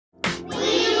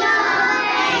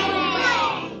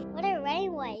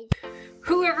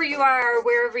are,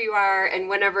 wherever you are, and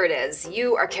whenever it is,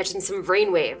 you are catching some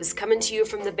brainwaves coming to you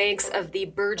from the banks of the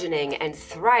burgeoning and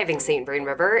thriving St. Vrain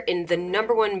River in the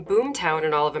 #1 boom town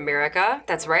in all of America.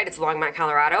 That's right, it's Longmont,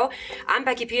 Colorado. I'm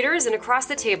Becky Peters, and across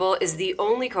the table is the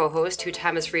only co-host who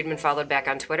Thomas Friedman followed back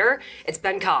on Twitter. It's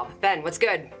Ben Kalb. Ben, what's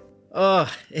good?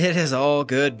 Oh, it is all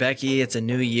good, Becky. It's a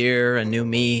new year, a new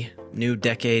me, new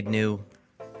decade, new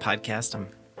podcast. I'm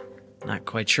not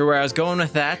quite sure where I was going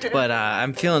with that, but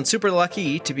I'm feeling super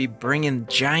lucky to be bringing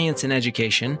giants in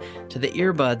education to the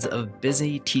earbuds of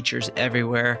busy teachers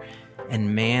everywhere.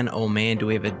 And man, oh man, do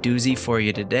we have a doozy for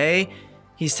you today.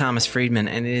 He's Thomas Friedman,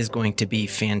 and it is going to be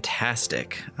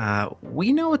fantastic.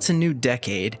 We know it's a new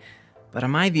decade, but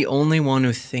am I the only one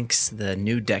who thinks the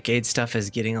new decade stuff is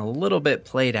getting a little bit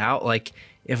played out? Like,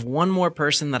 if one more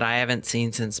person that I haven't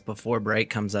seen since before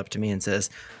break comes up to me and says,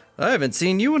 I haven't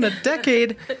seen you in a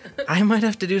decade, I might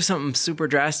have to do something super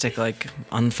drastic, like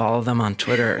unfollow them on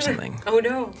Twitter or something. Oh,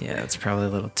 no. Yeah, it's probably a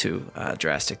little too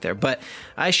drastic there. But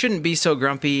I shouldn't be so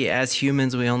grumpy. As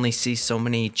humans, we only see so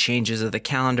many changes of the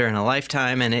calendar in a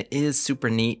lifetime, and it is super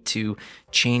neat to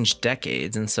change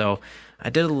decades. And so I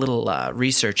did a little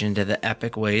research into the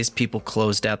epic ways people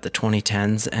closed out the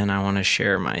 2010s, and I want to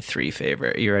share my 3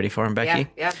 favorite. You ready for them, Becky?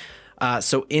 Yeah.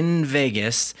 So in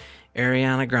Vegas,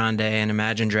 Ariana Grande and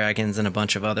Imagine Dragons and a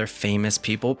bunch of other famous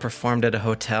people performed at a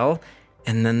hotel,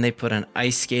 and then they put an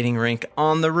ice skating rink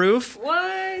on the roof.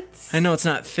 What? I know it's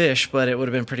not fish, but it would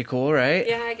have been pretty cool, right?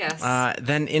 Yeah, I guess.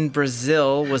 Then in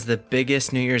Brazil was the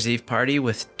biggest New Year's Eve party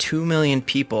with 2 million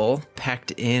people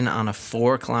packed in on a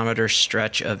 4-kilometer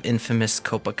stretch of infamous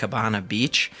Copacabana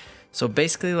beach. So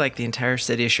basically like the entire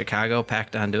city of Chicago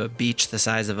packed onto a beach the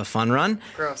size of a fun run.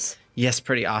 Gross. Yes,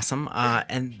 pretty awesome.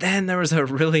 And then there was a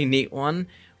really neat one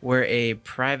where a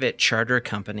private charter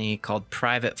company called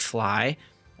Private Fly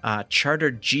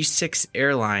chartered G6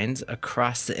 Airlines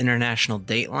across the international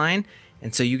date line.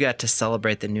 And so you got to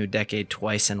celebrate the new decade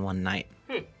twice in one night.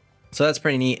 So that's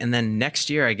pretty neat. And then next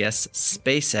year, I guess,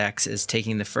 SpaceX is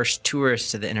taking the first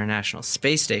tourists to the International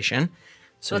Space Station.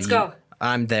 So Let's go.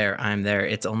 I'm there.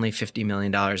 It's only $50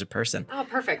 million a person. Oh,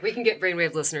 perfect. We can get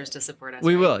Brainwave listeners to support us.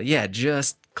 We will. Yeah,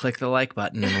 just click the like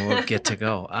button and we'll get to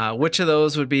go. Which of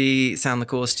those would sound the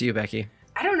coolest to you, Becky?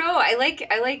 I don't know. I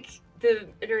like the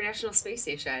International Space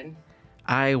Station.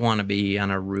 I want to be on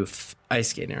a roof ice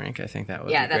skating rink. I think that would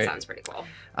be great. Yeah, that sounds pretty cool.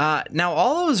 Now,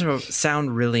 all those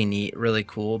sound really neat, really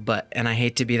cool, and I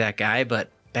hate to be that guy, but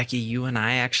Becky, you and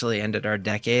I actually ended our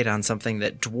decade on something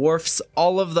that dwarfs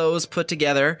all of those put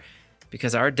together,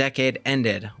 because our decade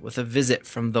ended with a visit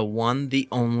from the one, the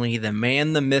only, the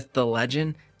man, the myth, the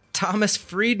legend. Thomas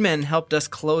Friedman helped us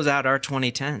close out our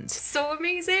 2010s. So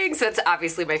amazing. So that's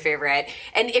obviously my favorite.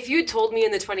 And if you told me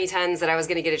in the 2010s that I was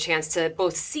going to get a chance to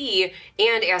both see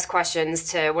and ask questions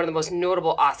to one of the most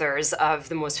notable authors of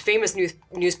the most famous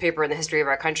newspaper in the history of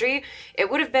our country,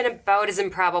 it would have been about as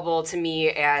improbable to me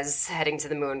as heading to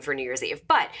the moon for New Year's Eve.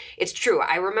 But it's true.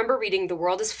 I remember reading The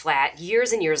World is Flat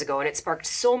years and years ago, and it sparked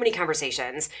so many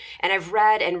conversations. And I've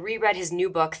read and reread his new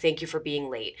book, Thank You for Being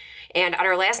Late. And on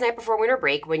our last night before winter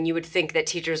break, when you would think that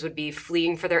teachers would be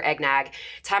fleeing for their eggnog,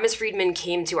 Thomas Friedman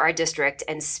came to our district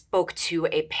and spoke to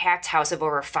a packed house of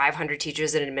over 500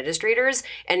 teachers and administrators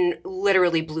and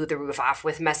literally blew the roof off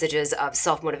with messages of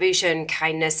self-motivation,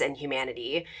 kindness, and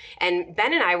humanity. And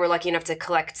Ben and I were lucky enough to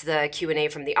collect the Q&A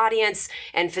from the audience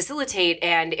and facilitate,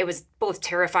 and it was both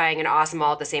terrifying and awesome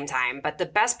all at the same time. But the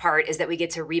best part is that we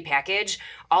get to repackage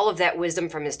all of that wisdom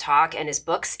from his talk and his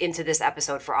books into this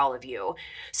episode for all of you.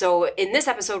 So in this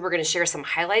episode, we're going to share some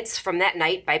highlights from that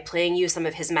night by playing you some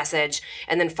of his message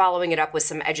and then following it up with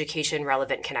some education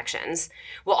relevant connections.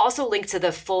 We'll also link to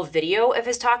the full video of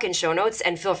his talk in show notes,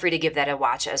 and feel free to give that a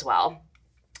watch as well.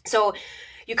 So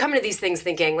you come into these things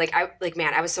thinking,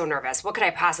 man, I was so nervous. What could I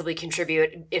possibly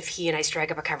contribute if he and I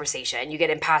strike up a conversation? You get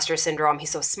imposter syndrome. He's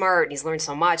so smart and he's learned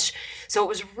so much. So it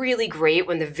was really great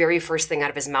when the very first thing out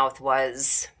of his mouth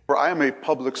was, I am a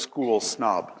public school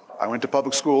snob. I went to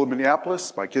public school in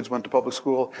Minneapolis. My kids went to public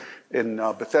school in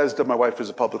Bethesda. My wife is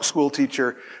a public school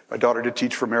teacher. My daughter did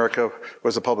Teach for America,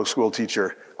 was a public school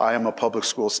teacher. I am a public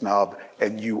school snob,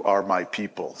 and you are my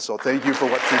people. So thank you for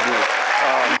what you do.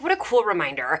 what a cool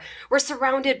reminder. We're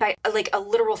surrounded by a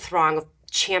literal throng of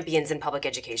champions in public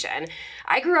education.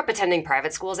 I grew up attending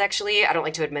private schools, actually. I don't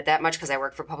like to admit that much because I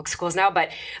work for public schools now,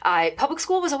 but public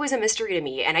school was always a mystery to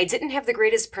me, and I didn't have the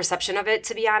greatest perception of it,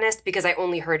 to be honest, because I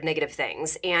only heard negative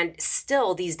things. And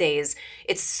still, these days,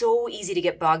 it's so easy to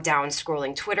get bogged down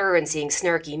scrolling Twitter and seeing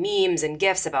snarky memes and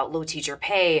GIFs about low teacher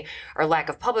pay or lack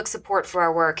of public support for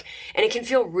our work, and it can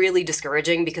feel really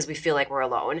discouraging because we feel like we're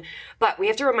alone. But we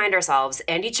have to remind ourselves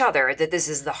and each other that this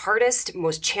is the hardest,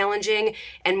 most challenging,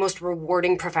 and most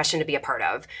rewarding profession to be a part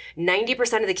of.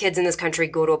 90% of the kids in this country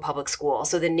go to a public school,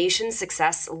 so the nation's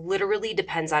success literally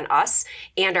depends on us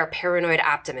and our paranoid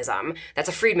optimism. That's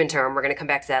a Friedman term. We're going to come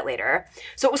back to that later.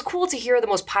 So it was cool to hear the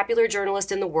most popular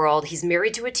journalist in the world. He's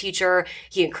married to a teacher.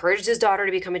 He encouraged his daughter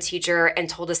to become a teacher and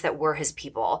told us that we're his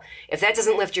people. If that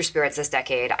doesn't lift your spirits this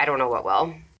decade, I don't know what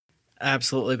will.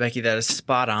 Absolutely, Becky. That is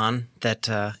spot on. That,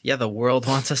 the world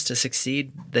wants us to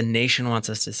succeed. The nation wants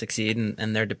us to succeed,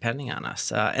 and they're depending on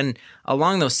us. And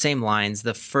along those same lines,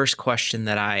 the first question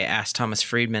that I asked Thomas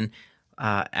Friedman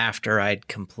after I'd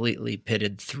completely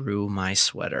pitted through my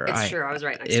sweater. It's true. I was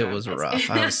right next to him. It was rough.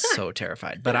 I was so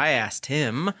terrified. But I asked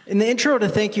him. In the intro to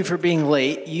Thank You for Being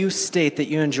Late, you state that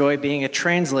you enjoy being a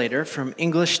translator from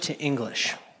English to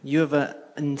English. You have an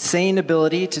insane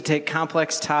ability to take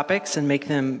complex topics and make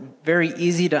them very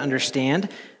easy to understand,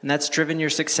 and that's driven your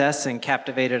success and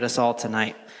captivated us all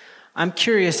tonight. I'm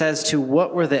curious as to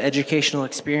what were the educational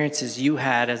experiences you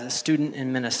had as a student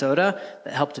in Minnesota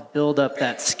that helped to build up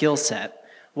that skill set.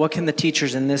 What can the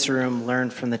teachers in this room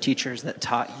learn from the teachers that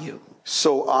taught you?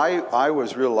 So I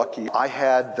was real lucky. I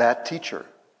had that teacher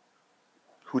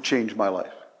who changed my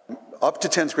life. Up to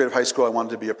 10th grade of high school, I wanted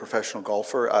to be a professional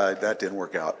golfer. That didn't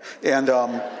work out.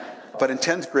 But in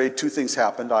 10th grade, two things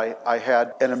happened. I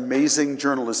had an amazing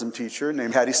journalism teacher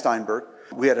named Hattie Steinberg.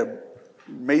 We had an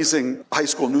amazing high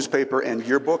school newspaper and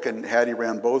yearbook, and Hattie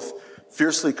ran both,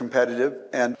 fiercely competitive.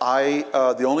 And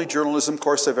the only journalism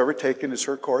course I've ever taken is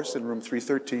her course in room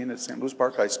 313 at St. Louis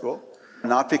Park High School.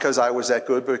 Not because I was that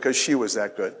good, but because she was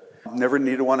that good. Never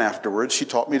needed one afterwards. She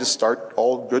taught me to start,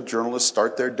 all good journalists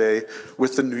start their day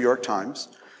with the New York Times,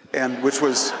 and which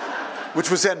was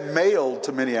then mailed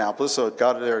to Minneapolis, so it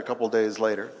got there a couple of days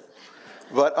later.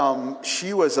 But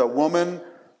she was a woman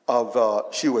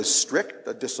she was strict,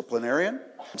 a disciplinarian,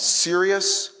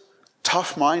 serious,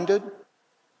 tough-minded.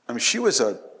 I mean, she was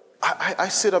I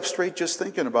sit up straight just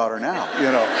thinking about her now,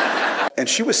 you know. And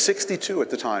she was 62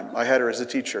 at the time. I had her as a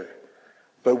teacher.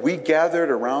 But we gathered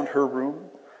around her room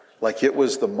like it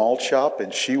was the malt shop,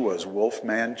 and she was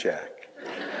Wolfman Jack.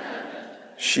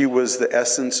 She was the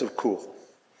essence of cool.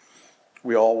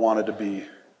 We all wanted to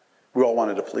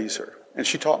please her. And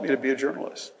she taught me to be a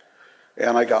journalist.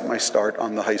 And I got my start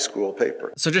on the high school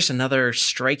paper. So just another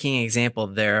striking example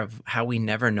there of how we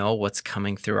never know what's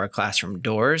coming through our classroom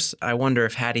doors. I wonder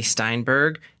if Hattie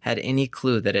Steinberg had any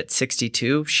clue that at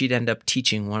 62, she'd end up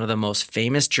teaching one of the most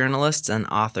famous journalists and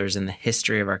authors in the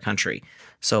history of our country.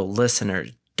 So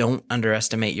listeners, don't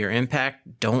underestimate your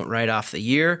impact. Don't write off the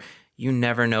year. You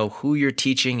never know who you're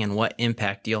teaching and what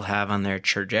impact you'll have on their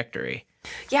trajectory.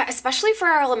 Yeah, especially for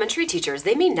our elementary teachers.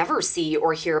 They may never see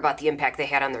or hear about the impact they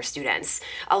had on their students.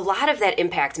 A lot of that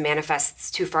impact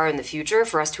manifests too far in the future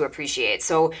for us to appreciate.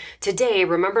 So today,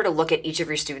 remember to look at each of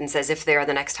your students as if they're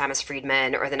the next Thomas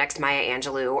Friedman or the next Maya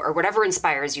Angelou or whatever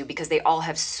inspires you, because they all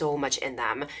have so much in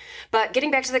them. But getting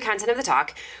back to the content of the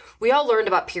talk, we all learned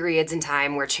about periods in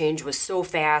time where change was so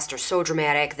fast or so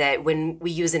dramatic that when we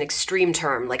use an extreme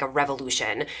term like a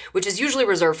revolution, which is usually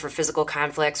reserved for physical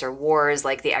conflicts or wars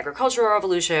like the agricultural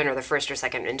revolution or the first or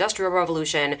second industrial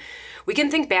revolution, we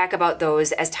can think back about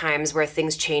those as times where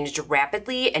things changed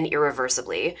rapidly and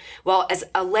irreversibly. Well, as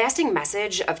a lasting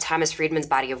message of Thomas Friedman's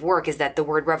body of work is that the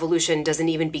word revolution doesn't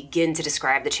even begin to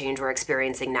describe the change we're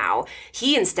experiencing now.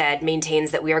 He instead maintains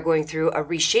that we are going through a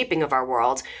reshaping of our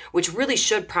world, which really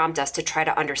should prompt us to try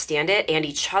to understand it and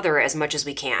each other as much as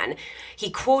we can.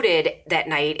 He quoted that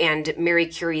night, and Mary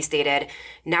Curie stated,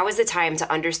 "Now is the time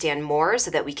to understand more so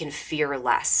that we can fear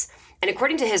less." And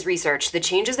according to his research, the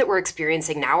changes that we're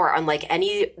experiencing now are unlike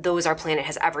any those our planet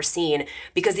has ever seen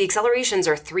because the accelerations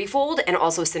are threefold and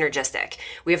also synergistic.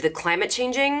 We have the climate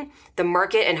changing, the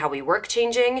market and how we work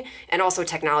changing, and also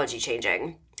technology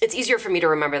changing. It's easier for me to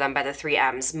remember them by the 3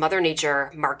 M's: Mother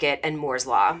Nature, Market, and Moore's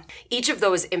Law. Each of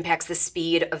those impacts the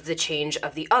speed of the change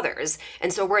of the others.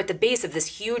 And so we're at the base of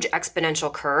this huge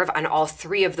exponential curve on all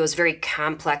 3 of those very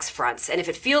complex fronts. And if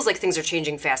it feels like things are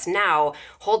changing fast now,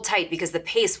 hold tight because the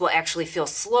pace will actually feel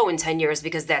slow in 10 years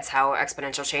because that's how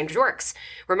exponential change works.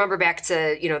 Remember back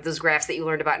to, those graphs that you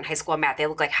learned about in high school math. They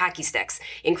look like hockey sticks,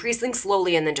 increasing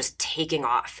slowly and then just taking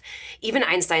off. Even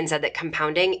Einstein said that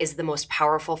compounding is the most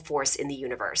powerful force in the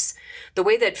universe. universe. The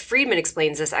way that Friedman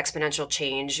explains this exponential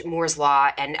change, Moore's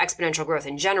law, and exponential growth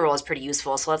in general is pretty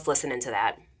useful, so let's listen into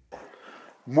that.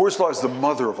 Moore's law is the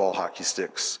mother of all hockey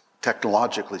sticks,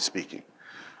 technologically speaking.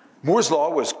 Moore's law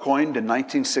was coined in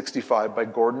 1965 by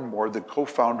Gordon Moore, the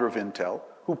co-founder of Intel,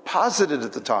 who posited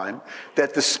at the time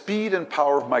that the speed and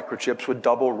power of microchips would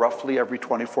double roughly every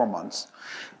 24 months,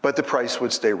 but the price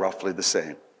would stay roughly the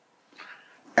same.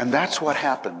 And that's what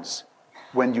happens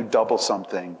when you double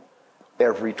something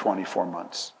every 24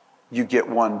 months. You get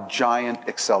one giant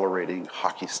accelerating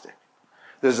hockey stick.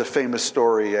 There's a famous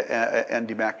story,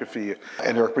 Andy McAfee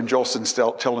and Eric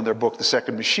Brynjolfsson tell in their book, The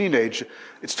Second Machine Age.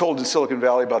 It's told in Silicon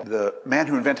Valley about the man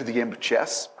who invented the game of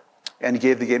chess, and he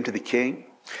gave the game to the king,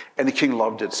 and the king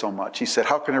loved it so much. He said,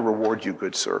 "How can I reward you,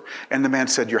 good sir?" And the man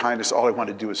said, "Your Highness, all I want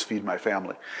to do is feed my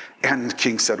family." And the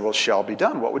king said, "Well, shall be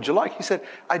done. What would you like?" He said,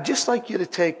 "I'd just like you to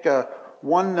take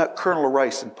one kernel of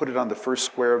rice and put it on the first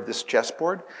square of this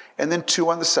chessboard, and then 2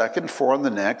 on the second, 4 on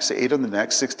the next, 8 on the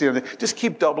next, 16 on the next. Just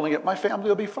keep doubling it. My family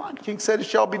will be fine." King said, "It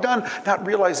shall be done." Not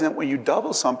realizing that when you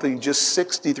double something just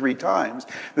 63 times,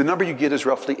 the number you get is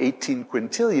roughly 18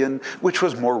 quintillion, which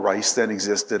was more rice than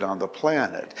existed on the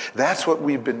planet. That's what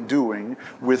we've been doing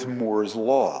with Moore's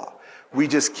law. We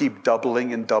just keep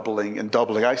doubling and doubling and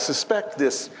doubling. I suspect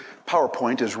this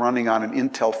PowerPoint is running on an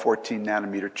Intel 14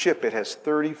 nanometer chip. It has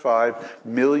 35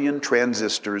 million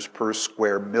transistors per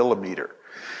square millimeter.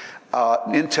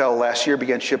 Intel last year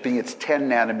began shipping its 10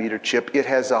 nanometer chip. It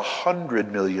has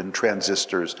 100 million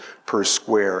transistors per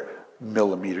square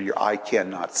millimeter. Your eye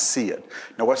cannot see it.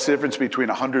 Now, what's the difference between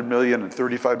 100 million and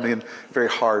 35 million? Very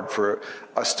hard for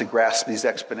us to grasp these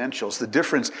exponentials. The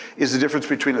difference is the difference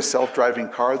between a self-driving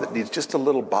car that needs just a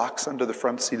little box under the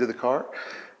front seat of the car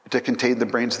to contain the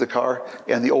brains of the car,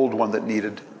 and the old one that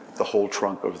needed the whole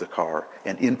trunk of the car.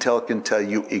 And Intel can tell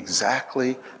you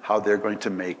exactly how they're going to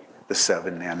make the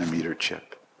 7 nanometer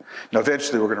chip. Now,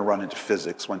 eventually we're going to run into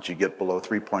physics once you get below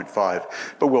 3.5,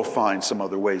 but we'll find some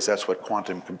other ways. That's what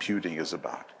quantum computing is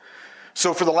about.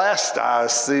 So for the last,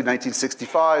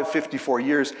 1965, 54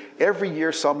 years, every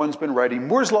year someone's been writing,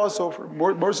 Moore's law's over,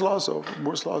 Moore's law's over,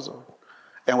 Moore's law's over.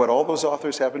 And what all those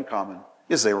authors have in common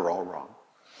is they were all wrong.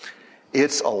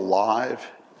 It's alive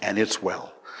and it's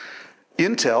well.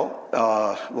 Intel,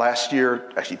 last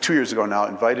year, actually 2 years ago now,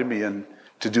 invited me in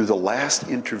to do the last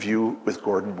interview with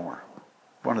Gordon Moore.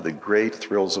 One of the great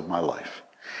thrills of my life.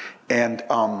 And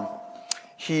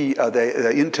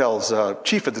Intel's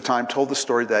chief at the time told the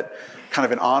story that kind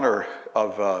of in honor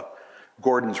of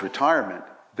Gordon's retirement,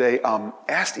 they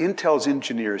asked Intel's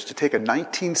engineers to take a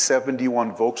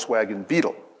 1971 Volkswagen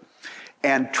Beetle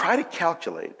and try to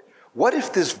calculate what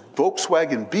if this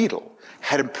Volkswagen Beetle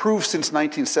had improved since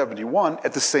 1971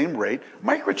 at the same rate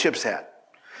microchips had.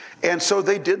 And so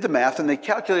they did the math and they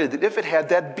calculated that if it had,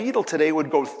 that Beetle today would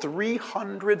go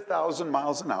 300,000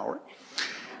 miles an hour.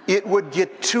 It would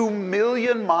get 2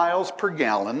 million miles per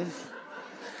gallon,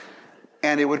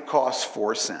 and it would cost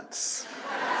 4 cents.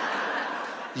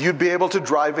 You'd be able to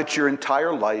drive it your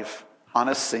entire life on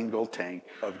a single tank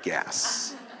of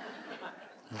gas.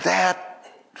 That,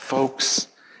 folks,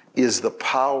 is the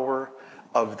power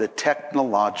of the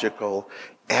technological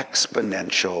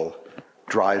exponential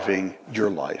driving your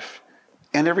life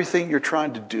and everything you're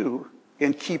trying to do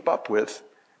and keep up with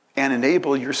and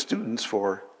enable your students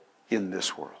for in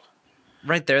this world.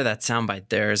 Right there, that soundbite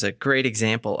there is a great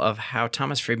example of how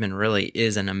Thomas Friedman really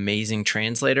is an amazing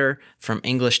translator from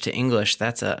English to English.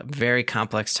 That's a very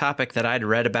complex topic that I'd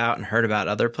read about and heard about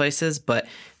other places, but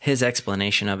his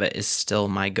explanation of it is still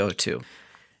my go-to.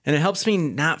 And it helps me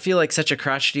not feel like such a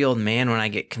crotchety old man when I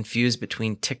get confused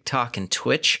between TikTok and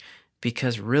Twitch,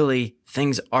 because really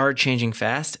things are changing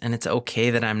fast and it's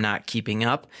okay that I'm not keeping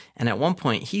up. And at one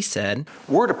point he said,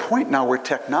 "We're at a point now where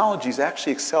technology is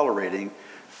actually accelerating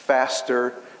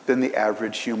faster than the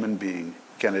average human being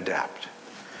can adapt."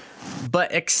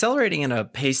 But accelerating at a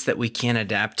pace that we can't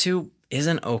adapt to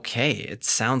isn't okay. It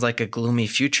sounds like a gloomy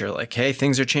future, like, hey,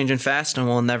 things are changing fast and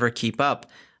we'll never keep up.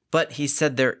 But he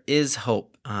said there is hope.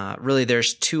 Really,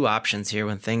 there's 2 options here.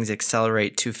 When things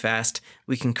accelerate too fast,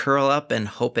 we can curl up and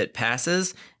hope it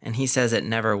passes, and he says it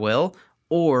never will,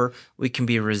 or we can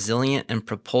be resilient and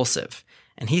propulsive.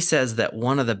 And he says that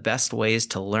one of the best ways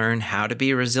to learn how to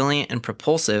be resilient and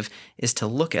propulsive is to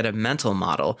look at a mental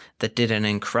model that did an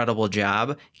incredible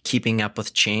job keeping up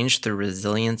with change through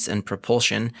resilience and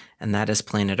propulsion, and that is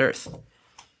planet Earth.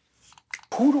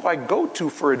 Who do I go to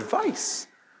for advice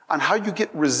on how you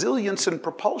get resilience and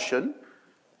propulsion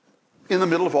in the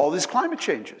middle of all these climate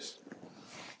changes?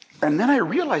 And then I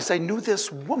realized I knew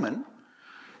this woman.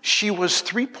 She was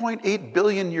 3.8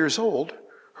 billion years old.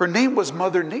 Her name was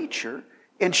Mother Nature,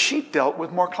 And she dealt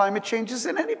with more climate changes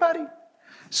than anybody.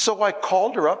 So I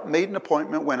called her up, made an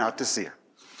appointment, went out to see her.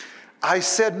 I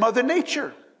said, Mother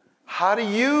Nature, how do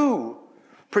you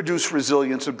produce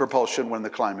resilience and propulsion when the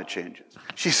climate changes?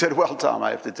 She said, well, Tom,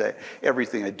 I have to tell you,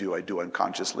 everything I do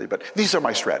unconsciously, but these are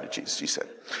my strategies, she said.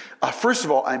 First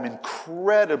of all, I'm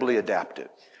incredibly adaptive.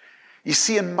 You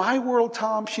see, in my world,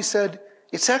 Tom, she said,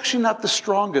 it's actually not the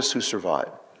strongest who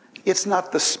survive. It's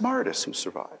not the smartest who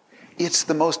survive. It's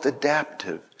the most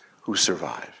adaptive who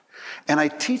survive. And I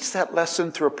teach that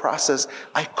lesson through a process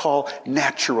I call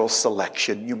natural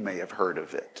selection. You may have heard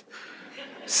of it.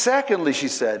 Secondly, she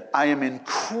said, I am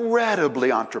incredibly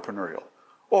entrepreneurial.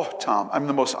 Oh, Tom, I'm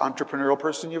the most entrepreneurial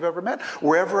person you've ever met.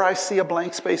 Wherever I see a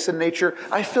blank space in nature,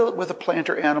 I fill it with a plant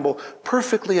or animal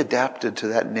perfectly adapted to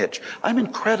that niche. I'm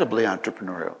incredibly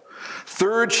entrepreneurial.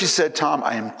 Third, she said, Tom,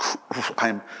 I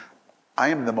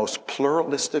am the most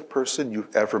pluralistic person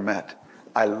you've ever met.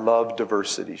 I love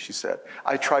diversity, she said.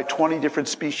 I try 20 different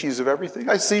species of everything.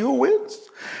 I see who wins.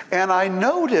 And I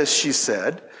noticed, she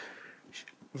said,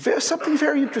 something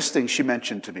very interesting she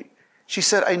mentioned to me. She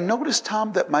said, I noticed,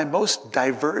 Tom, that my most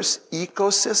diverse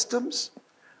ecosystems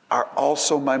are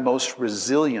also my most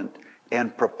resilient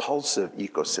and propulsive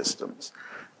ecosystems.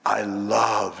 I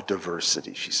love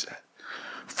diversity, she said.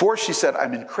 Fourth, she said,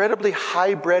 I'm incredibly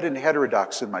hybrid and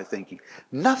heterodox in my thinking.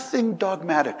 Nothing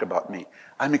dogmatic about me.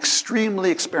 I'm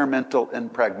extremely experimental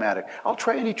and pragmatic. I'll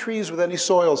try any trees with any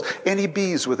soils, any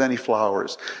bees with any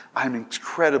flowers. I'm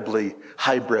incredibly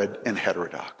hybrid and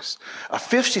heterodox.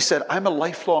 Fifth, she said, I'm a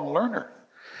lifelong learner.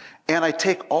 And I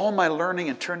take all my learning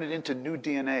and turn it into new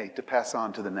DNA to pass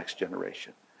on to the next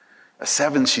generation.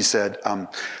 Seventh, she said,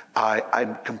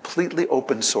 I'm completely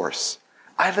open source.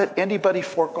 I let anybody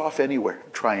fork off anywhere,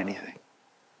 try anything.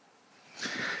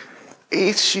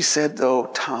 Eighth, she said,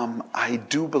 though, Tom, I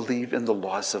do believe in the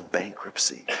laws of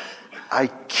bankruptcy. I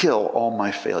kill all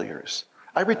my failures.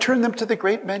 I return them to the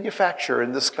great manufacturer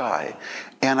in the sky,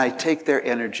 and I take their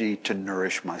energy to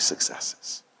nourish my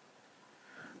successes.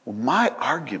 Well, my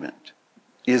argument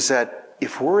is that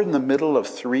if we're in the middle of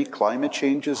 3 climate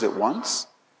changes at once,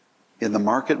 in the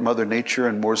market, Mother Nature,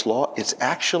 and Moore's Law, it's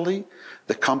actually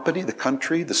the company, the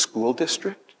country, the school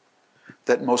district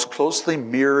that most closely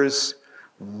mirrors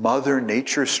Mother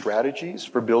Nature's strategies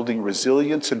for building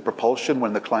resilience and propulsion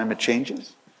when the climate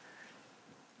changes.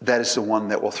 That is the one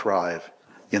that will thrive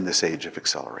in this age of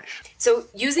acceleration. So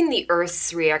using the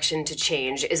Earth's reaction to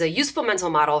change is a useful mental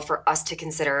model for us to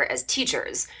consider as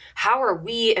teachers. How are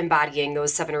we embodying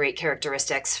those 7 or 8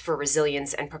 characteristics for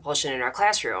resilience and propulsion in our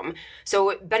classroom?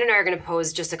 So Ben and I are going to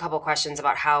pose just a couple questions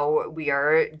about how we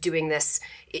are doing this.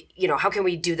 How can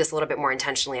we do this a little bit more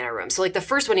intentionally in our room? So like the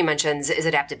first one he mentions is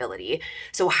adaptability.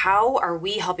 So how are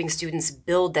we helping students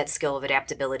build that skill of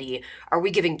adaptability? Are we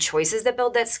giving choices that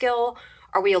build that skill?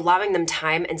 Are we allowing them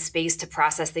time and space to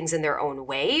process things in their own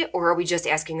way? Or are we just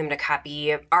asking them to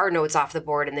copy our notes off the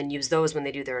board and then use those when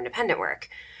they do their independent work?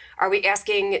 Are we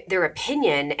asking their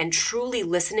opinion and truly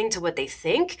listening to what they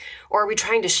think? Or are we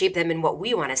trying to shape them in what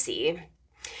we want to see?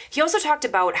 He also talked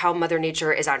about how Mother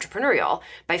Nature is entrepreneurial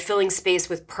by filling space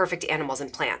with perfect animals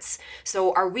and plants.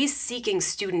 So are we seeking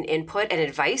student input and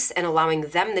advice and allowing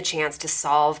them the chance to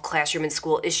solve classroom and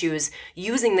school issues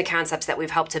using the concepts that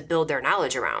we've helped to build their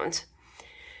knowledge around?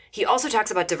 He also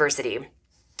talks about diversity.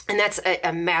 And that's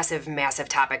a massive, massive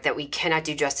topic that we cannot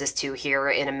do justice to here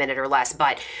in a minute or less.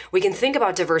 But we can think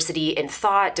about diversity in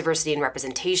thought, diversity in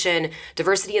representation,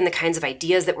 diversity in the kinds of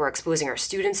ideas that we're exposing our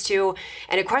students to.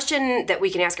 And a question that we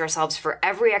can ask ourselves for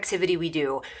every activity we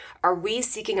do, are we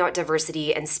seeking out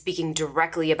diversity and speaking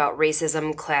directly about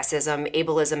racism, classism,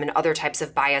 ableism, and other types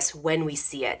of bias when we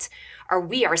see it? Are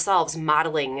we ourselves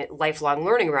modeling lifelong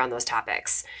learning around those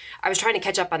topics? I was trying to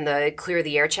catch up on the Clear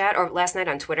the Air chat last night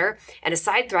on Twitter, and a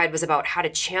side thread was about how to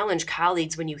challenge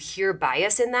colleagues when you hear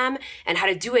bias in them and how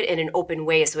to do it in an open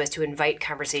way so as to invite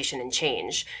conversation and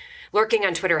change. Lurking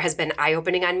on Twitter has been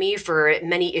eye-opening on me for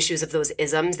many issues of those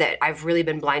isms that I've really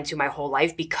been blind to my whole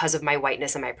life because of my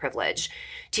whiteness and my privilege.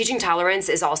 Teaching tolerance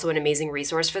is also an amazing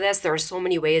resource for this. There are so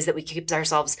many ways that we keep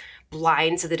ourselves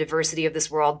blind to the diversity of this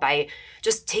world by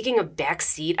just taking a back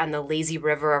seat on the lazy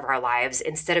river of our lives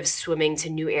instead of swimming to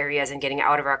new areas and getting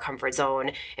out of our comfort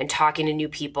zone and talking to new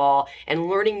people and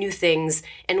learning new things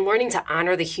and learning to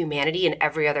honor the humanity in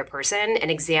every other person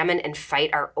and examine and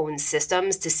fight our own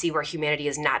systems to see where humanity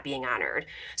is not being honored.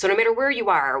 So no matter where you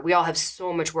are, we all have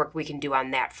so much work we can do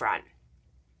on that front.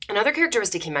 Another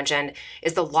characteristic he mentioned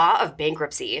is the law of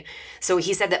bankruptcy. So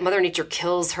he said that Mother Nature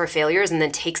kills her failures and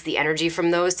then takes the energy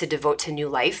from those to devote to new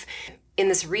life. In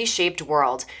this reshaped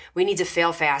world, we need to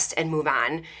fail fast and move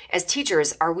on. As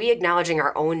teachers, are we acknowledging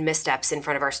our own missteps in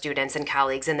front of our students and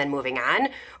colleagues and then moving on?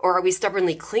 Or are we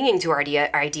stubbornly clinging to our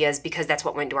ideas because that's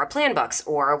what went into our plan books,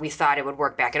 or we thought it would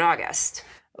work back in August?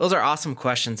 Those are awesome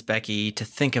questions, Becky, to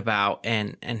think about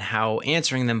and how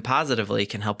answering them positively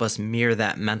can help us mirror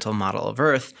that mental model of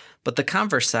Earth, but the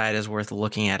converse side is worth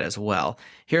looking at as well.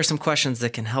 Here are some questions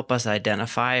that can help us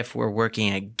identify if we're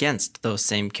working against those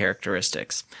same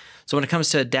characteristics. So when it comes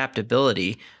to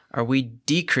adaptability, are we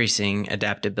decreasing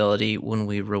adaptability when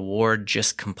we reward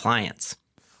just compliance?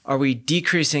 Are we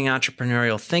decreasing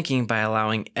entrepreneurial thinking by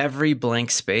allowing every blank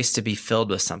space to be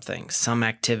filled with something, some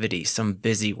activity, some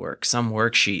busy work, some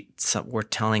worksheet, we're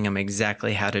telling them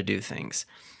exactly how to do things?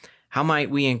 How might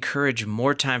we encourage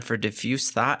more time for diffuse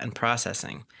thought and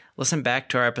processing? Listen back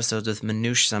to our episodes with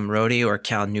Manoush Samrodi or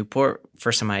Cal Newport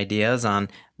for some ideas on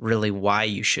really why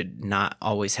you should not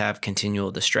always have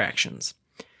continual distractions.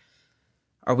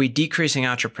 Are we decreasing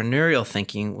entrepreneurial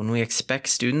thinking when we expect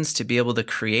students to be able to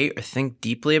create or think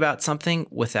deeply about something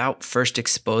without first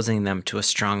exposing them to a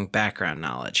strong background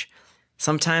knowledge?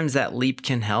 Sometimes that leap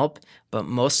can help, but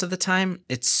most of the time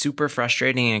it's super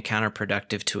frustrating and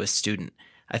counterproductive to a student.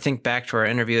 I think back to our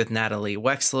interview with Natalie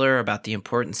Wexler about the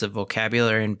importance of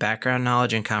vocabulary and background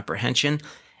knowledge and comprehension,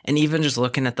 and even just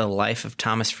looking at the life of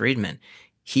Thomas Friedman.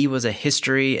 He was a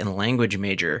history and language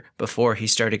major before he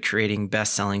started creating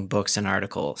best-selling books and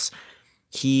articles.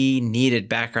 He needed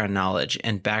background knowledge,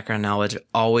 and background knowledge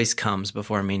always comes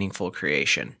before meaningful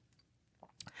creation.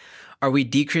 Are we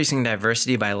decreasing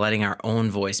diversity by letting our own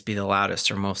voice be the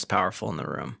loudest or most powerful in the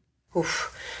room?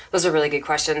 Oof, those are really good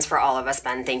questions for all of us,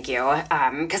 Ben. Thank you.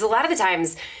 Because a lot of the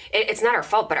times, it's not our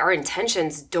fault, but our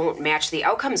intentions don't match the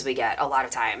outcomes we get a lot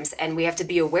of times. And we have to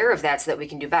be aware of that so that we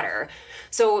can do better.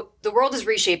 So the world is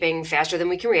reshaping faster than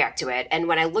we can react to it. And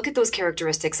when I look at those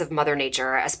characteristics of Mother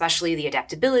Nature, especially the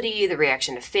adaptability, the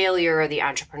reaction to failure, the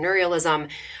entrepreneurialism,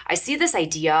 I see this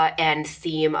idea and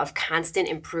theme of constant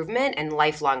improvement and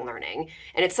lifelong learning.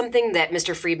 And it's something that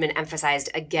Mr. Friedman emphasized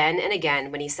again and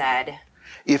again when he said,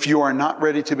 if you are not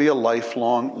ready to be a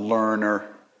lifelong learner,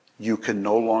 you can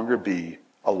no longer be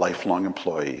a lifelong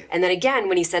employee. And then again,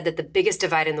 when he said that the biggest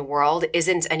divide in the world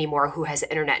isn't anymore who has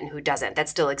internet and who doesn't. That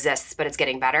still exists, but it's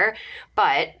getting better.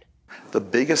 But the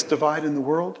biggest divide in the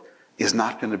world is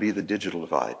not going to be the digital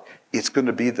divide. It's going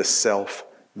to be the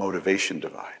self-motivation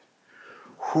divide.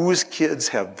 Whose kids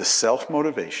have the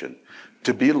self-motivation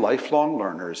to be lifelong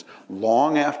learners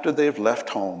long after they've left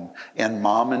home and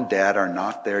mom and dad are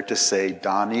not there to say,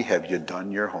 Donnie, have you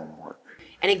done your homework?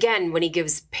 And again, when he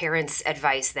gives parents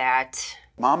advice that,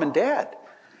 mom and dad,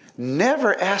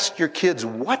 never ask your kids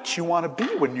what you want to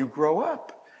be when you grow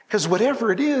up. Because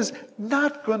whatever it is,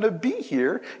 not going to be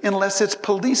here unless it's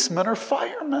policemen or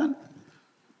firemen.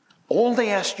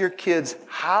 Only ask your kids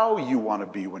how you want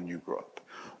to be when you grow up.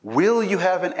 Will you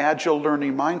have an agile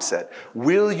learning mindset?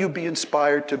 Will you be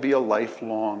inspired to be a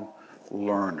lifelong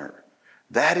learner?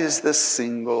 That is the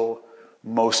single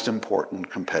most important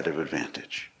competitive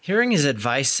advantage. Hearing his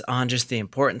advice on just the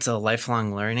importance of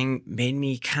lifelong learning made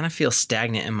me kind of feel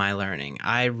stagnant in my learning.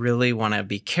 I really want to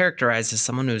be characterized as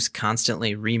someone who's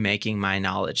constantly remaking my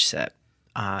knowledge set.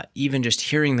 Even just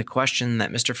hearing the question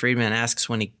that Mr. Friedman asks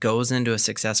when he goes into a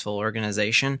successful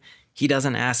organization, he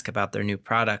doesn't ask about their new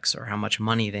products or how much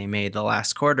money they made the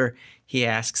last quarter. He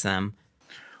asks them,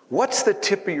 what's the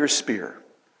tip of your spear?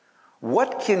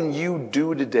 What can you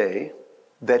do today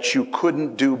that you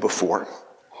couldn't do before?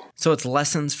 So it's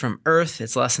lessons from Earth,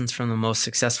 it's lessons from the most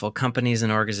successful companies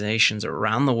and organizations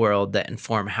around the world that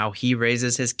inform how he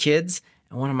raises his kids.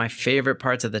 And one of my favorite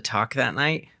parts of the talk that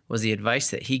night was the advice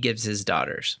that he gives his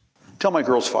daughters. Tell my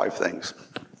girls 5 things.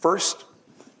 First,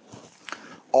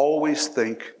 always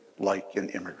think like an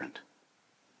immigrant.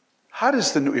 How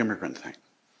does the new immigrant think?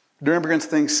 New immigrant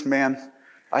thinks, man,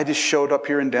 I just showed up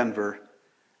here in Denver,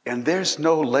 and there's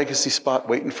no legacy spot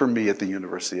waiting for me at the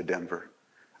University of Denver.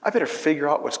 I better figure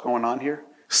out what's going on here,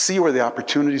 see where the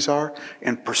opportunities are,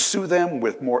 and pursue them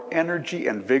with more energy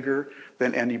and vigor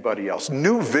than anybody else.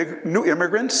 New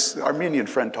immigrants, our Armenian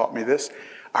friend taught me this,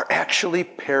 are actually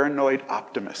paranoid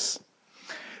optimists.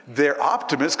 They're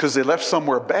optimists because they left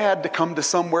somewhere bad to come to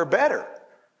somewhere better.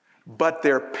 But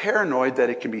they're paranoid that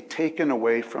it can be taken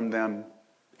away from them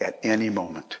at any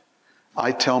moment.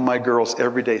 I tell my girls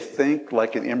every day, think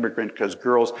like an immigrant, because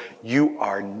girls, you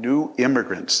are new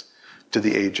immigrants to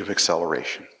the age of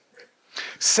acceleration.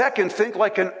 Second, think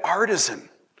like an artisan.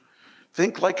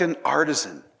 Think like an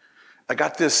artisan. I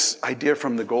got this idea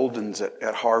from the Goldens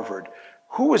at Harvard.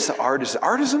 Who was the artisan?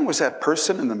 Artisan was that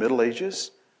person in the Middle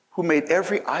Ages who made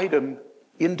every item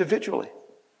individually.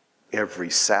 every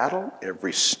saddle,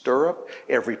 every stirrup,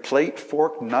 every plate,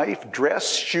 fork, knife,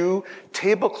 dress, shoe,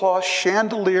 tablecloth,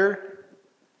 chandelier,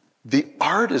 the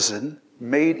artisan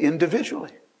made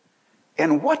individually.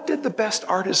 And what did the best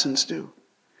artisans do?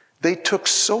 They took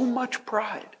so much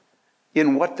pride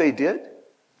in what they did,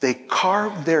 they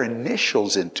carved their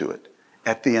initials into it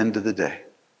at the end of the day.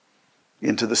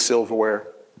 Into the silverware,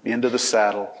 into the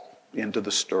saddle, into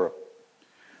the stirrup.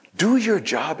 Do your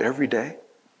job every day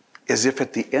as if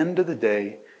at the end of the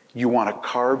day you want to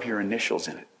carve your initials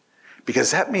in it.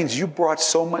 Because that means you brought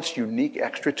so much unique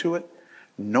extra to it,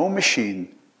 no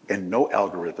machine and no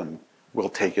algorithm will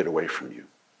take it away from you.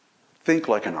 Think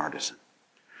like an artisan.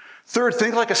 Third,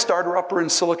 think like a starter-upper in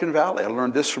Silicon Valley. I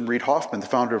learned this from Reid Hoffman, the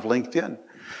founder of LinkedIn.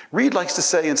 Reid likes to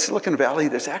say in Silicon Valley,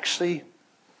 there's actually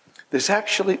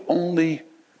only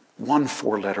one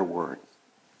four-letter word.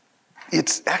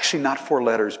 It's actually not four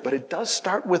letters, but it does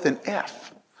start with an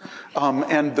F.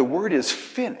 And the word is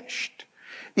finished.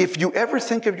 If you ever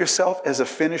think of yourself as a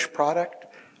finished product,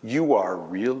 you are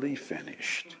really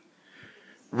finished.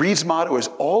 Reid's motto is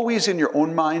always in your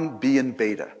own mind, be in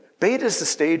beta. Beta is the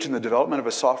stage in the development of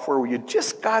a software where you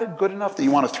just got it good enough that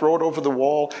you want to throw it over the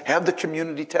wall, have the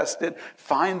community test it,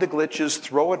 find the glitches,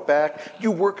 throw it back. You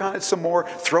work on it some more,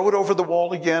 throw it over the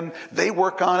wall again. They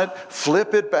work on it,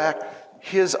 flip it back.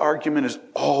 His argument is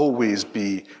always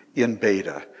be in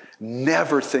beta.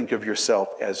 Never think of yourself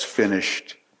as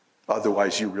finished.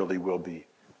 Otherwise, you really will be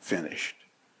finished.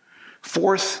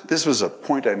 Fourth, this was a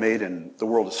point I made in The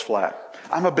World is Flat.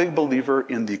 I'm a big believer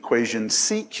in the equation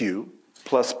CQ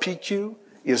plus PQ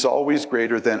is always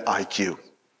greater than IQ.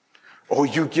 Oh,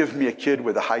 you give me a kid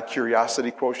with a high curiosity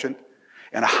quotient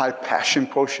and a high passion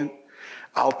quotient,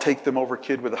 I'll take them over a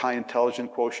kid with a high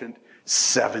intelligence quotient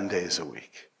 7 days a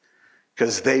week.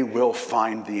 Because they will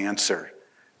find the answer.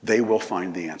 They will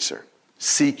find the answer.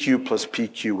 CQ plus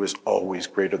PQ is always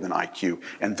greater than IQ.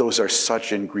 And those are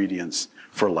such ingredients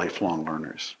for lifelong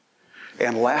learners.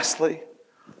 And lastly,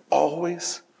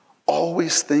 always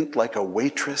think like a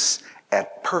waitress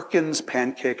at Perkins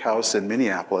Pancake House in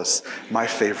Minneapolis, my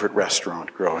favorite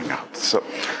restaurant growing up. So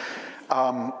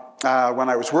when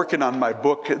I was working on my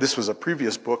book, this was a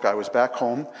previous book, I was back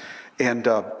home and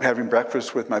having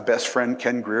breakfast with my best friend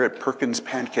Ken Greer at Perkins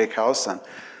Pancake House on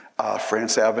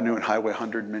France Avenue and Highway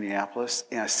 100 in Minneapolis.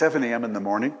 And at 7 a.m. in the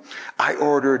morning, I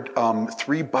ordered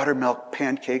 3 buttermilk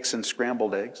pancakes and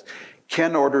scrambled eggs.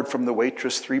 Ken ordered from the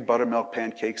waitress 3 buttermilk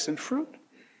pancakes and fruit.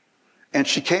 And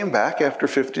she came back after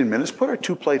 15 minutes, put her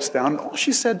 2 plates down, and all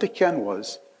she said to Ken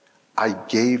was, I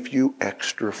gave you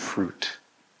extra fruit.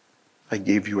 I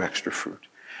gave you extra fruit.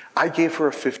 I gave her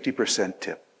a 50%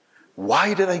 tip.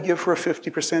 Why did I give her a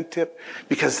 50% tip?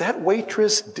 Because that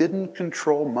waitress didn't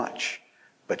control much,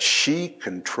 but she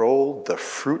controlled the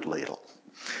fruit ladle.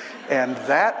 And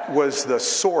that was the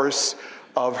source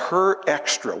of her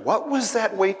extra. What was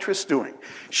that waitress doing?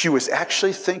 She was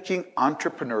actually thinking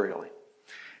entrepreneurially.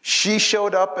 She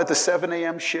showed up at the 7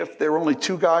 a.m. shift. There were only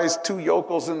 2 guys, 2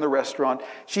 yokels in the restaurant.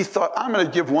 She thought, I'm going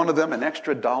to give one of them an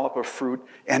extra dollop of fruit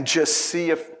and just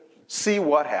see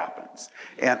what happens.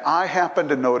 And I happened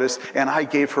to notice, and I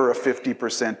gave her a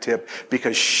 50% tip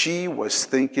because she was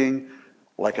thinking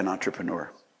like an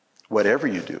entrepreneur. Whatever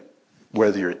you do,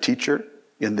 whether you're a teacher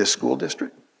in this school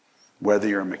district, whether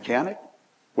you're a mechanic,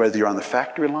 whether you're on the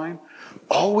factory line,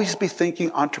 always be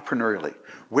thinking entrepreneurially.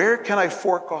 Where can I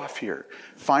fork off here?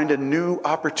 Find a new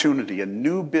opportunity, a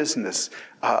new business,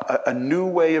 a new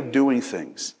way of doing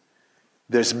things.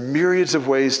 There's myriads of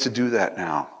ways to do that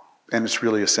now, and it's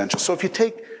really essential. So if you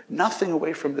take nothing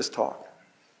away from this talk,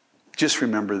 just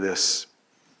remember this.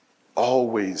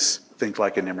 Always think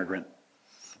like an immigrant.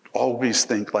 Always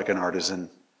think like an artisan.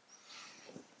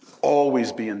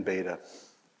 Always be in beta.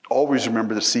 Always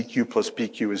remember that CQ plus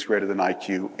PQ is greater than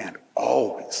IQ, and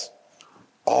always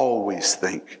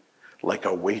think like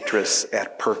a waitress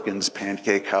at Perkins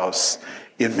Pancake House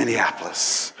in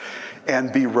Minneapolis,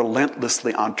 and be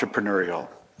relentlessly entrepreneurial.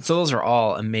 So those are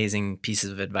all amazing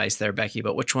pieces of advice there, Becky,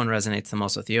 but which one resonates the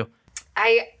most with you?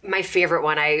 My favorite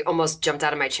one, I almost jumped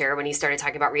out of my chair when he started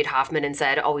talking about Reid Hoffman and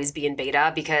said, always be in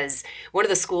beta, because one of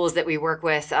the schools that we work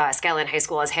with, Skyline High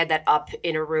School, has had that up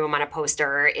in a room on a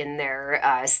poster in their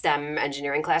STEM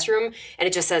engineering classroom. And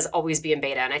it just says, always be in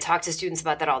beta. And I talk to students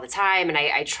about that all the time. And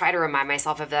I try to remind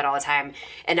myself of that all the time.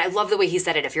 And I love the way he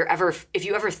said it. If you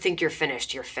ever think you're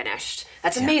finished, you're finished.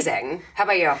 That's amazing. How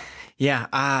about you?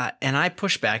 Yeah, and I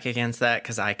push back against that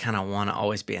because I kind of want to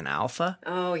always be an alpha.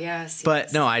 Oh, yes.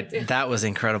 But no, that was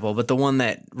incredible. But the one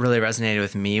that really resonated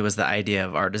with me was the idea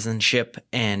of artisanship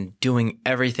and doing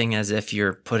everything as if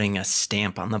you're putting a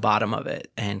stamp on the bottom of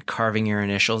it and carving your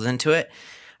initials into it.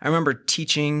 I remember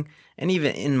teaching And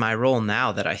even in my role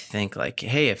now that I think like,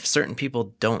 hey, if certain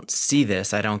people don't see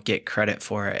this, I don't get credit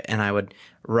for it. And I would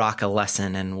rock a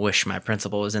lesson and wish my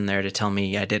principal was in there to tell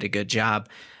me I did a good job.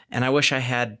 And I wish I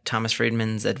had Thomas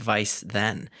Friedman's advice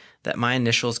then, that my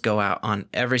initials go out on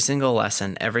every single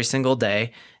lesson, every single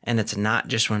day. And it's not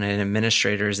just when an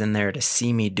administrator is in there to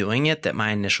see me doing it that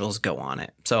my initials go on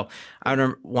it. So I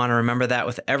would want to remember that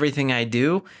with everything I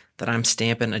do, that I'm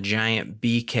stamping a giant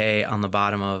BK on the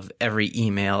bottom of every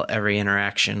email, every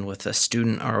interaction with a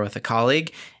student or with a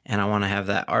colleague. And I want to have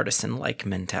that artisan-like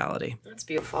mentality. That's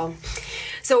beautiful.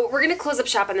 So we're going to close up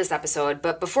shop on this episode,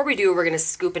 but before we do, we're going to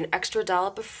scoop an extra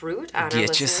dollop of fruit on our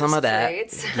Get you some of that.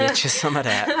 plates. Get you some of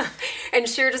that. And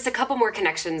share just a couple more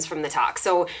connections from the talk.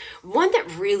 So one that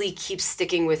really keeps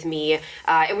sticking with me,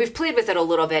 and we've played with it a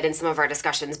little bit in some of our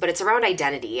discussions, but it's around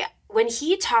identity. When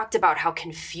he talked about how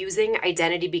confusing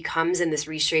identity becomes in this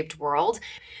reshaped world,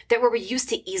 that where we used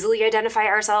to easily identify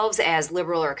ourselves as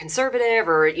liberal or conservative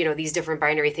or, these different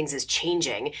binary things is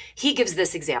changing, he gives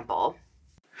this example.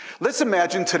 Let's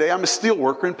imagine today I'm a steel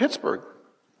worker in Pittsburgh.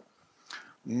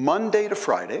 Monday to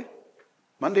Friday,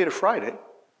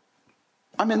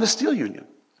 I'm in the steel union.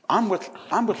 I'm with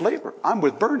labor. I'm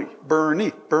with Bernie.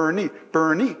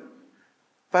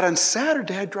 But on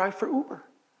Saturday, I drive for Uber.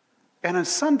 And on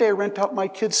Sunday, I rent out my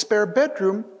kid's spare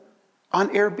bedroom on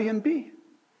Airbnb.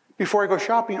 Before I go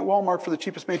shopping at Walmart for the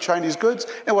cheapest made Chinese goods,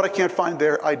 and what I can't find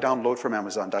there, I download from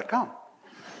Amazon.com.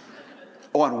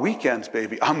 Oh, on weekends,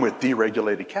 baby, I'm with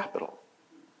deregulated capital.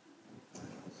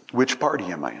 Which party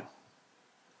am I in?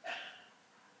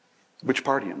 Which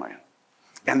party am I in?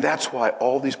 And that's why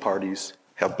all these parties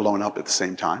have blown up at the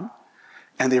same time,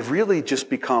 and they've really just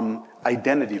become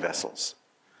identity vessels.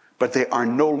 But they are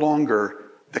no longer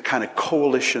the kind of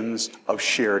coalitions of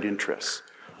shared interests.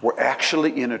 We're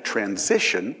actually in a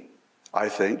transition, I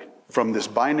think, from this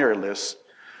binary list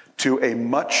to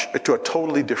a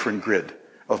totally different grid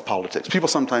of politics. People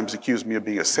sometimes accuse me of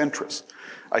being a centrist.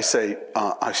 I say,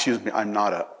 excuse me, I'm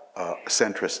not a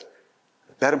centrist.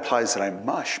 That implies that I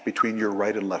mush between your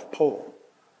right and left pole.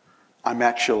 I'm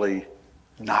actually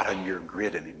not on your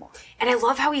grid anymore. And I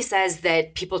love how he says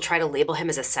that people try to label him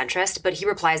as a centrist, but he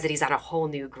replies that he's on a whole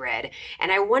new grid.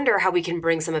 And I wonder how we can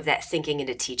bring some of that thinking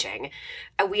into teaching.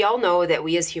 We all know that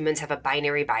we as humans have a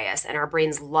binary bias, and our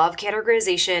brains love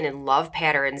categorization and love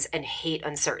patterns and hate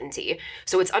uncertainty.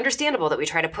 So it's understandable that we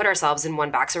try to put ourselves in one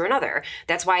box or another.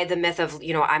 That's why the myth of,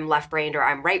 I'm left-brained or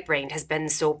I'm right-brained has been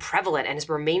so prevalent and has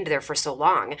remained there for so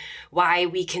long. Why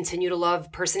we continue to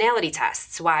love personality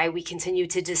tests, why we continue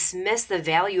to dismiss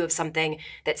the value of something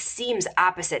that seems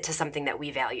opposite to something that we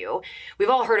value. We've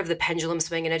all heard of the pendulum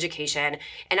swing in education,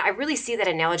 and I really see that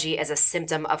analogy as a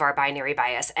symptom of our binary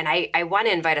bias, and I want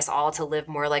to invite us all to live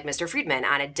more like Mr. Friedman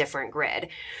on a different grid.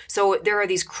 So there are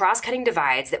these cross-cutting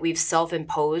divides that we've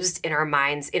self-imposed in our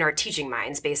minds, in our teaching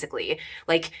minds, basically.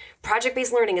 Like,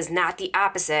 project-based learning is not the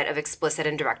opposite of explicit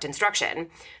and direct instruction.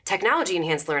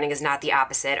 Technology-enhanced learning is not the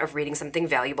opposite of reading something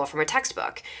valuable from a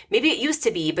textbook. Maybe it used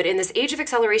to be, but in this age of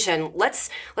acceleration, let's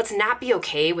not be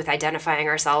okay with identifying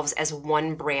ourselves as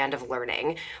one brand of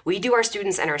learning. We do our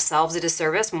students and ourselves a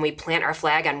disservice when we plant our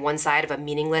flag on one side of a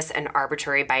meaningless and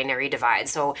arbitrary binary divide.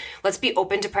 So let's be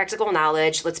open to practical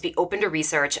knowledge, let's be open to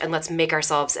research, and let's make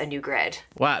ourselves a new grid.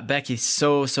 Wow, Becky,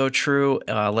 so true.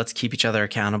 Let's keep each other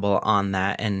accountable on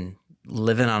that and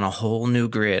living on a whole new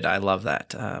grid. I love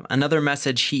that. Another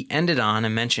message he ended on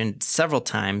and mentioned several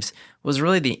times was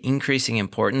really the increasing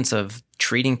importance of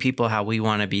treating people how we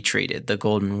want to be treated, the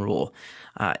golden rule.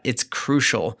 It's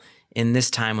crucial in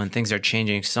this time when things are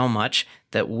changing so much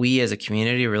that we as a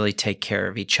community really take care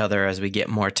of each other as we get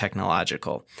more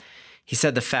technological. He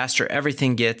said the faster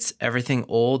everything gets, everything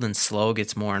old and slow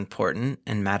gets more important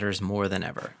and matters more than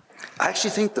ever. I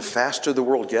actually think the faster the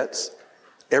world gets,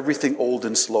 everything old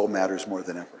and slow matters more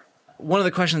than ever. One of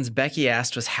the questions Becky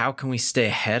asked was, how can we stay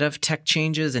ahead of tech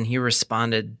changes? And he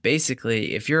responded,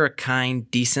 basically, if you're a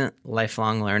kind, decent,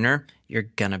 lifelong learner, you're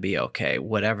gonna be okay,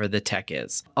 whatever the tech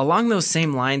is. Along those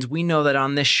same lines, we know that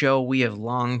on this show, we have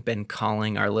long been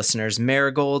calling our listeners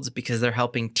marigolds because they're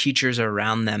helping teachers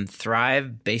around them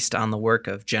thrive based on the work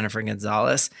of Jennifer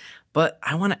Gonzalez. But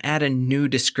I want to add a new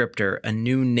descriptor, a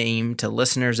new name to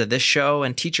listeners of this show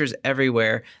and teachers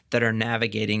everywhere that are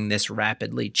navigating this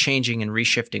rapidly changing and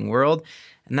reshifting world.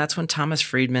 And that's when Thomas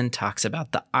Friedman talks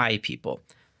about the I people.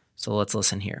 So let's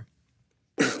listen here.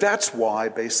 That's why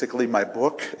basically my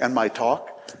book and my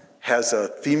talk has a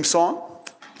theme song.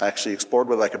 I actually explored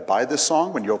whether I could buy this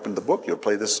song. When you open the book, you'll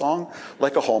play this song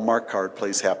like a Hallmark card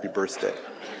plays Happy Birthday.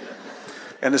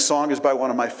 And the song is by one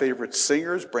of my favorite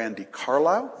singers, Brandi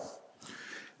Carlile.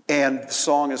 And the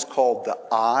song is called The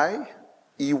I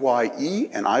EYE,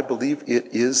 and I believe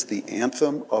it is the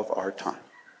anthem of our time.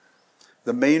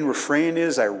 The main refrain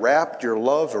is, I wrapped your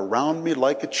love around me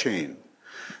like a chain,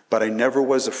 but I never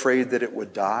was afraid that it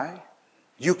would die.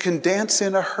 You can dance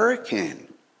in a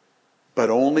hurricane, but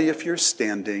only if you're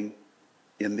standing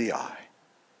in the eye.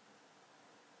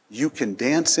 You can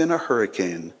dance in a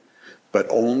hurricane, but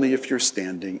only if you're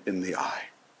standing in the eye.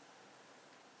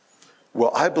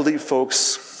 Well, I believe,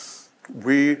 folks,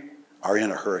 we are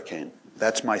in a hurricane.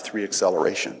 That's my 3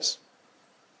 accelerations.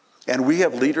 And we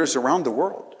have leaders around the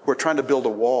world who are trying to build a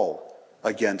wall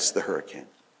against the hurricane.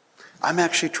 I'm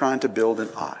actually trying to build an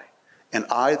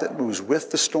eye that moves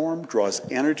with the storm, draws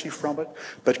energy from it,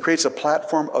 but creates a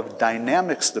platform of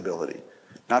dynamic stability,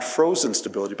 not frozen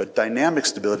stability, but dynamic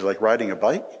stability like riding a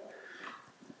bike.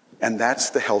 And that's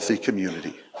the healthy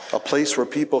community, a place where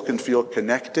people can feel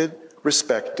connected,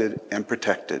 respected, and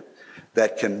protected,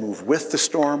 that can move with the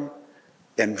storm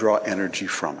and draw energy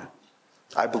from it.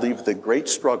 I believe the great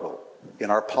struggle in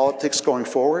our politics going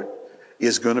forward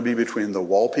is going to be between the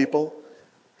wall people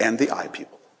and the I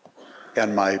people.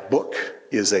 And my book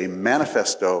is a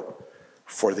manifesto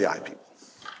for the I people.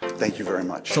 Thank you very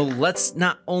much. So let's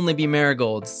not only be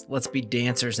marigolds, let's be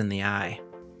dancers in the eye.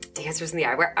 Dancers in the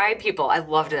eye. We're eye people. I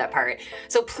loved that part.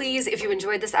 So please, if you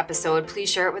enjoyed this episode, please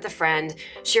share it with a friend.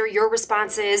 Share your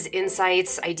responses,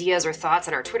 insights, ideas, or thoughts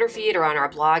on our Twitter feed or on our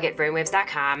blog at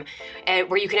brainwaves.com,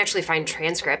 where you can actually find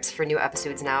transcripts for new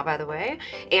episodes now, by the way.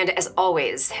 And as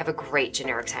always, have a great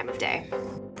generic time of day.